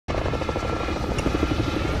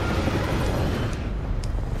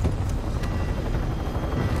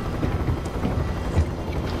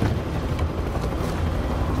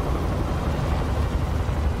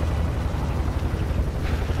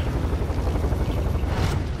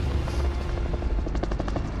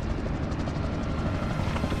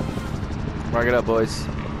Target up, boys.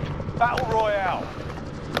 Battle Royale.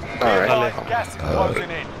 Alright. Gas is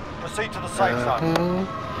closing in. Proceed to the safe zone.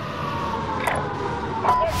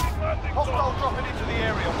 Hostile dropping into the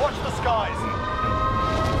area. Watch the skies.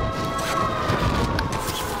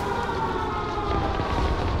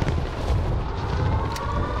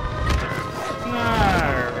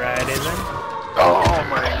 Alrighty then. Oh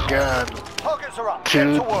my god. Targets are up. Get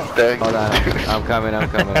Dude, to work. Hold on. I'm coming.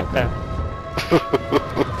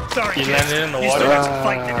 Sorry, you landed in the water.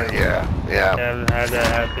 Yeah. How'd that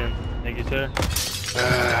happen? Thank you, sir.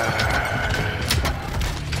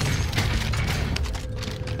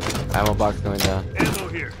 Ammo box going down. Ammo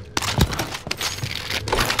here.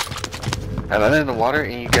 I landed in the water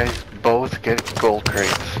and you guys both get gold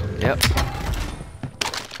crates. Yep.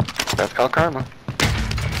 That's called karma.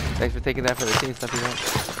 Thanks for taking that for the team stuff you want.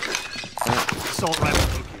 Assault rifle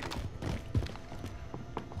located.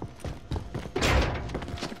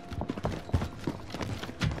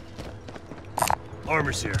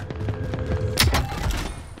 Armor's here.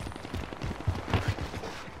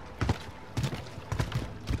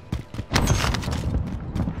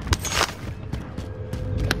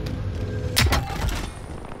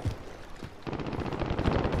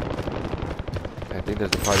 I think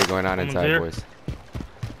there's a party going on inside, here. boys.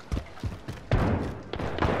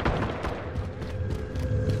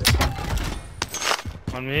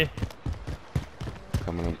 On me.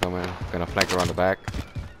 I'm coming. Gonna flank around the back.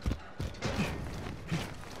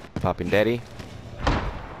 Popping daddy.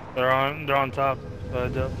 They're on top.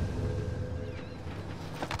 Up.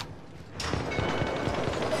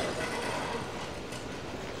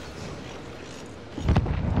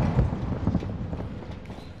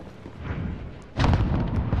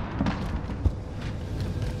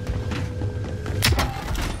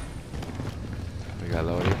 We got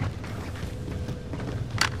loaded.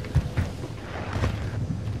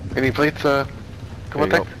 Any plates, come on,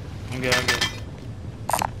 There you Tech? I'm good.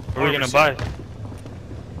 What are we gonna buy?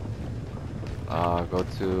 Go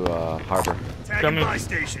to harbor. Coming. My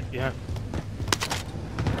station. Yeah.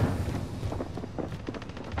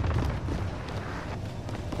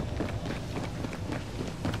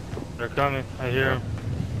 They're coming. I hear them.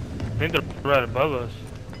 I think they're right above us.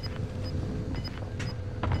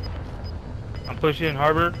 I'm pushing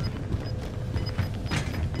harbor.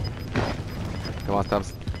 Come on,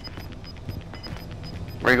 Thumbs.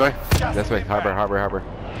 Where are you going? This way. Harbor.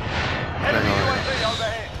 Enemy UAV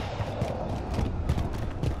overhead.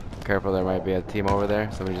 Careful, there might be a team over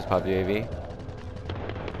there. Somebody just popped UAV.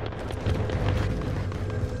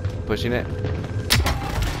 Pushing it.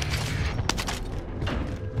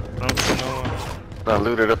 I don't see no one.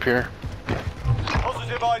 Looted up here.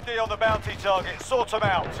 Positive ID on the bounty target. Sort them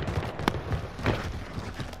out.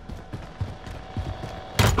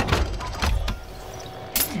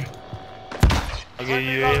 I'll get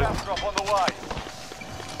you Friendly in. loadout drop on the way.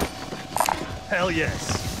 Hell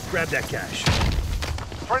yes. Grab that cash.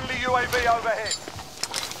 Friendly UAV overhead.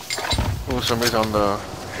 Oh, somebody's on the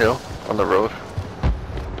hill, on the road.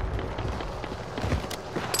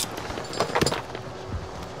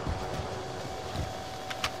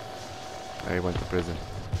 He went to prison.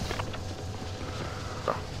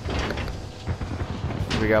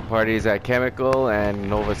 We got parties at Chemical and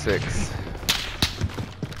Nova 6.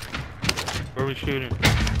 Where are we shooting?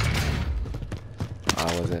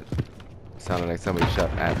 Was it? Sounded like somebody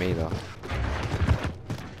shot at me though.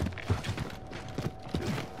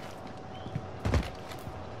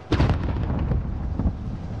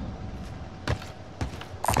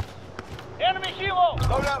 Enemy helo.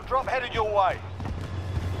 Loadout drop headed your way.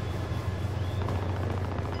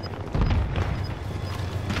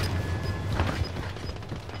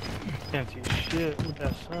 Can't see shit with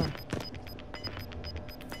that sun.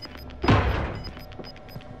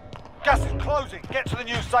 Gas is closing. Get to the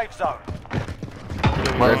new safe zone.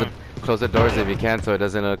 Close the doors if you can so it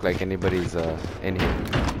doesn't look like anybody's in here.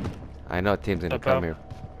 I know a team's gonna come here.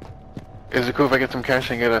 Is it cool if I get some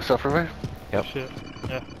cash and get a self-revive? Yep. Shit.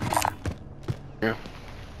 Yeah. Yeah.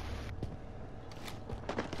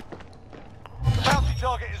 The bounty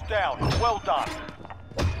target is down. Well done.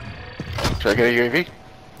 Should I get a UAV?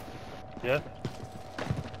 Yeah.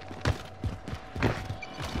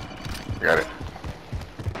 Got it.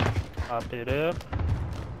 Pop it up.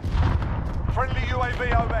 Friendly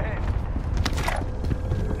UAV overhead.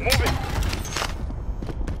 Move it.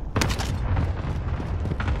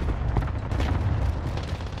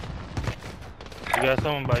 You got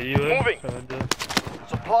someone by you? Moving.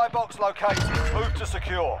 So Supply box located. Move to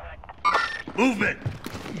secure. Movement!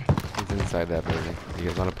 He's inside that building. You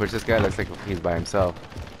guys wanna push this guy? Looks like he's by himself.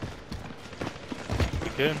 we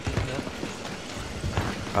could. Yeah.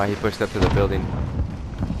 Oh, he pushed up to the building.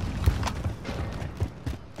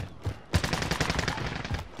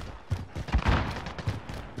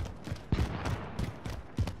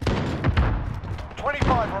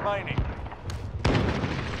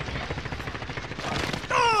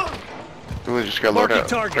 We just got loaded Marking out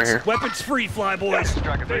targets. right here. Weapons free, fly boys.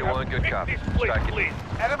 Striker 3-1, good copy. Strike.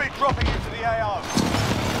 Enemy dropping into the AO.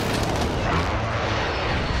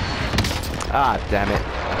 Ah, damn it!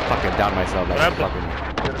 I fucking downed myself. Like fucking.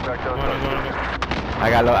 I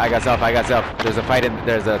got self. There's a fight in.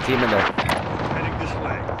 There's a team in there. Heading this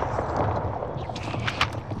way.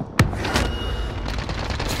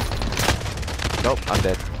 Nope, I'm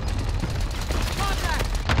dead.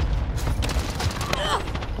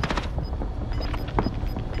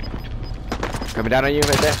 Coming down on you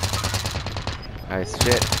right there. Nice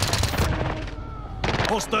shit.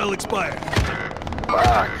 Hostile expired.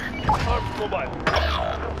 Fuck. Arms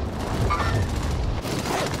mobile.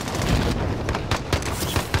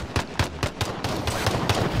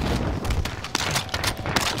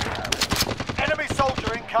 Enemy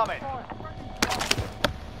soldier incoming.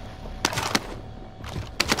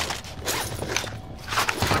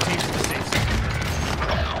 Teams in the safe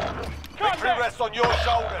zone. Victory rests on your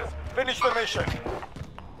shoulders. Finish the mission.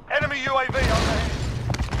 Enemy UAV overhead.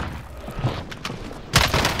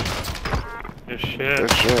 Good shit.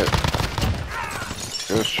 Good shit.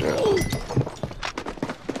 Good shit.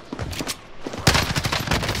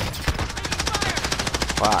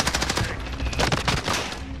 Fuck.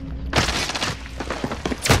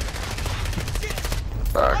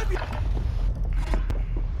 Fuck.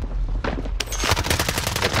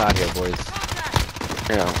 It's hot here, boys.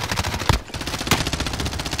 Yeah.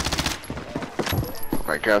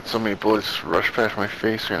 My god, so many bullets rush past my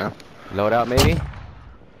face right now. Load out, maybe?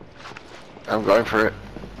 I'm going for it.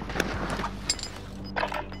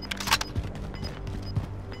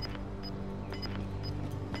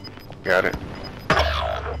 Got it.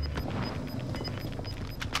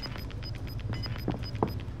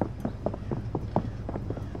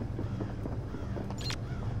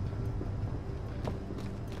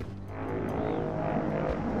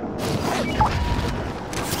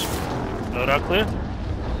 Load out clear?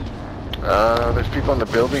 There's people in the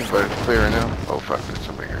building, but it's clear right now. Oh fuck, there's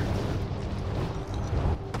somebody here.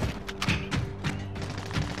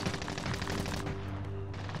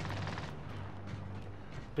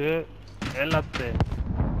 Shit. Élate.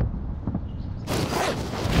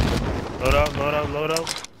 Load out, load out, load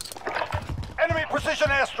out. Enemy precision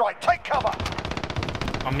airstrike. Take cover.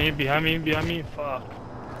 On me, behind me, behind me. Fuck.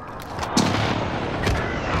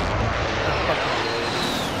 That's fucking good.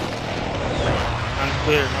 I'm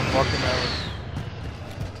clear, I'm walking that way.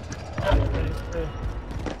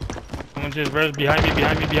 Someone just rest behind me,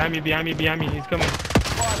 behind me, behind me, behind me, behind me. He's coming.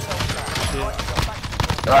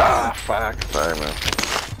 Ah, fuck. Sorry, man.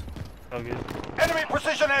 Okay. Enemy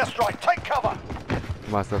precision airstrike. Take cover.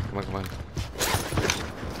 Come on, stuff. Come on, come on.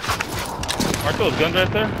 Aren't those guns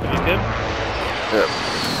right there? Are you good? Yep.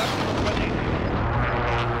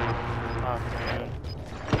 Ah, man.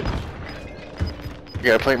 You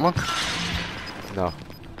got a plate, Monk? No,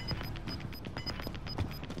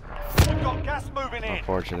 We've got gas moving in.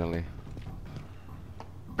 unfortunately.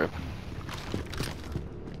 Yep.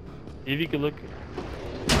 If you could look.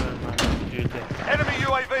 You're dead. Enemy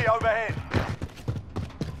UAV overhead.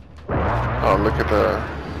 Oh, look at the...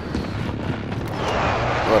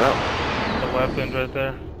 What up? The weapons right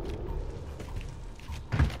there.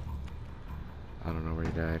 I don't know where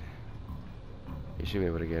he died. You should be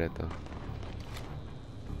able to get it though.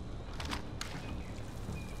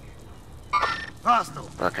 Hostile.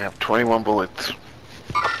 Fuck, I have 21 bullets.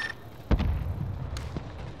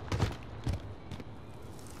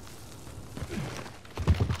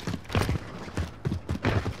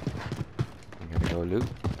 I'm gonna go loot.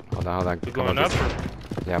 Hold on, hold on. You Come going on, up? this Or way.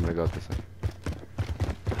 Yeah, I'm gonna go this way.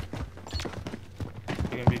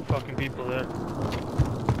 there gonna be fucking people there.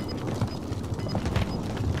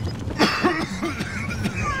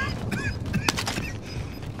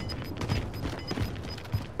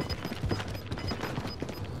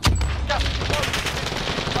 Gas is close.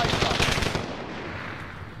 Safe zone.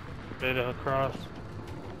 Straight across.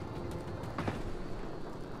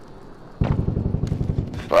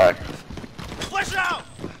 Fuck. Flash out.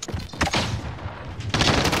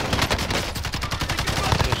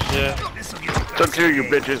 Good shit. This'll get you. Took two, you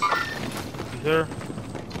bitches. You sure?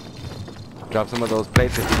 Drop some of those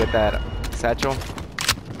plates if you get that satchel.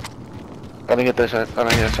 I didn't get this. I didn't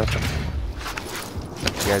get this.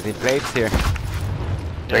 You guys need plates here.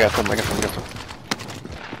 I got some. I got some. I got some.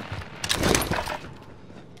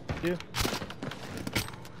 You?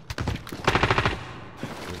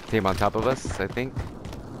 team on top of us, I think.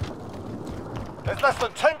 There's less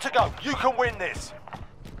than 10 to go. You can win this.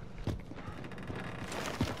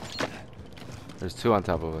 There's 2 on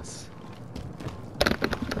top of us.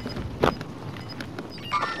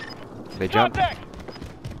 They jumped.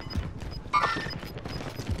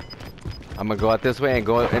 I'm gonna go out this way and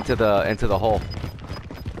go into the hole.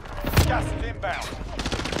 Gas is inbound.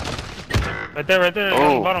 Right there.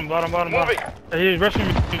 Oh. Bottom. He's rushing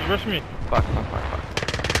me. Fuck.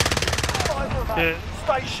 Yeah.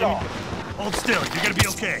 Stay sharp. Hold still. You're gonna be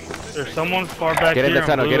okay. There's someone far back Get in here. the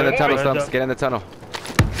tunnel. Get in the tunnel, Heads Stumps. up. Get in the tunnel.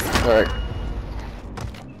 Alright.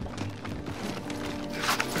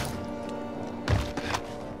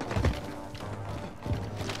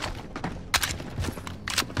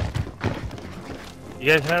 You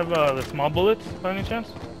guys have the small bullets by any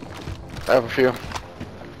chance? I have a few.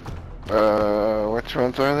 Which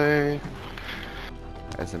ones are they?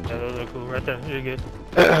 SMG. Yeah, those are cool. Right there. You're good.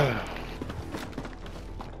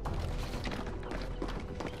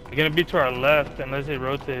 You're gonna be to our left unless they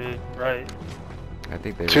rotate right. I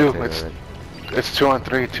think they 2. rotated It's already. it's 2 on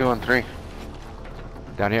 3. 2 on 3.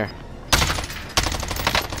 Down here.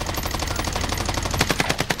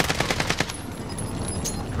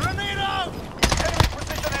 Enemy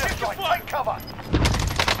precision airstrike. Take cover.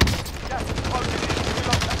 Gas is closing in.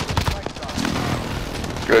 Relocate to the safe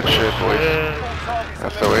zone. Good shit, boys. Yeah. All targets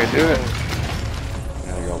That's the way to do it.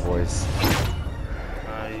 There we go, boys.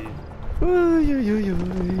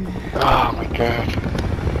 Oh my god.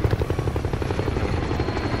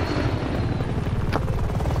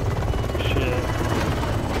 Shit.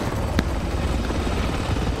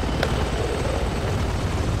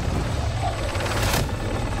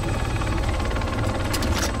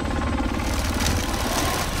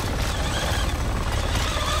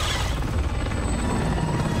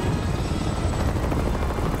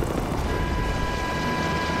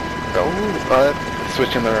 Oh,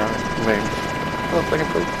 switching their lanes. Oh, second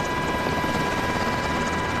please.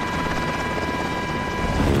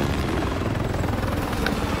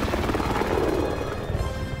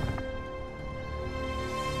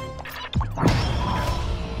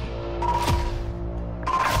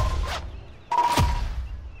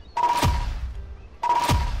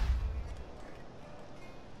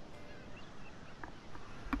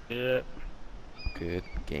 Yeah. Good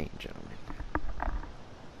game, gentlemen.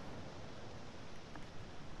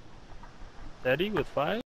 Steady with 5?